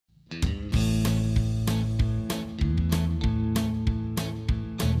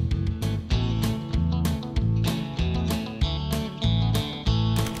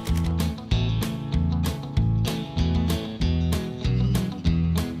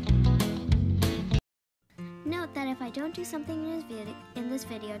if I don't do something in this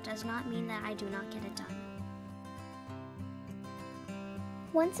video, it does not mean that I do not get it done.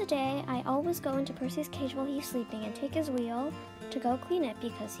 Once a day, I always go into Percy's cage while he's sleeping and take his wheel to go clean it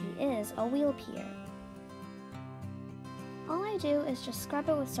because he is a wheel peer. All I do is just scrub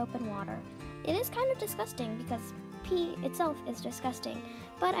it with soap and water. It is kind of disgusting because pee itself is disgusting,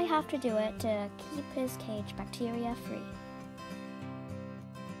 but I have to do it to keep his cage bacteria free.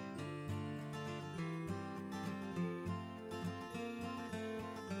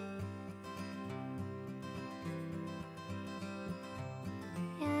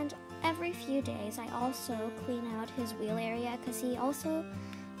 And every few days I also clean out his wheel area because he also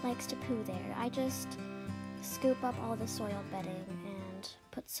likes to poo there. I just scoop up all the soil bedding and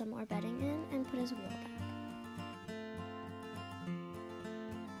put some more bedding in and put his wheel back.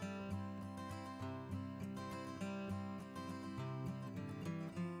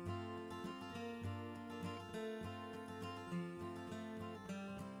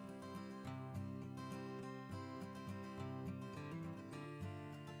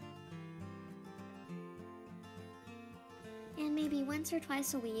 And maybe once or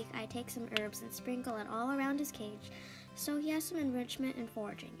twice a week, I take some herbs and sprinkle it all around his cage, so he has some enrichment and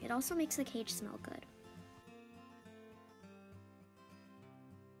foraging. It also makes the cage smell good.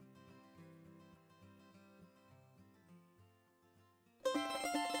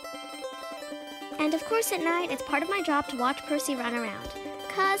 And of course at night, it's part of my job to watch Percy run around.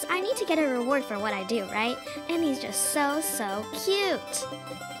 'Cause I need to get a reward for what I do, right? And he's just so cute!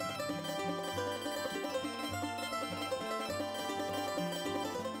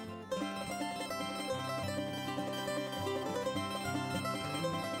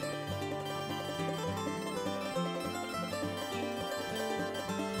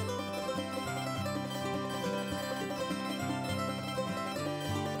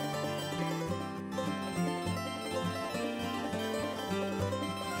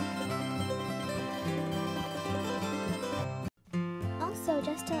 So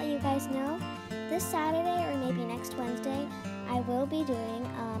just to let you guys know, this Saturday or maybe next Wednesday, I will be doing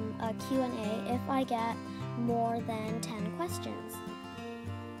a Q&A if I get more than 10 questions.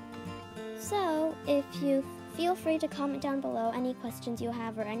 So if you feel free to comment down below any questions you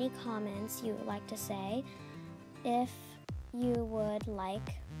have or any comments you would like to say if you would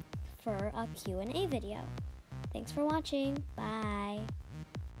like for a Q&A video. Thanks for watching. Bye.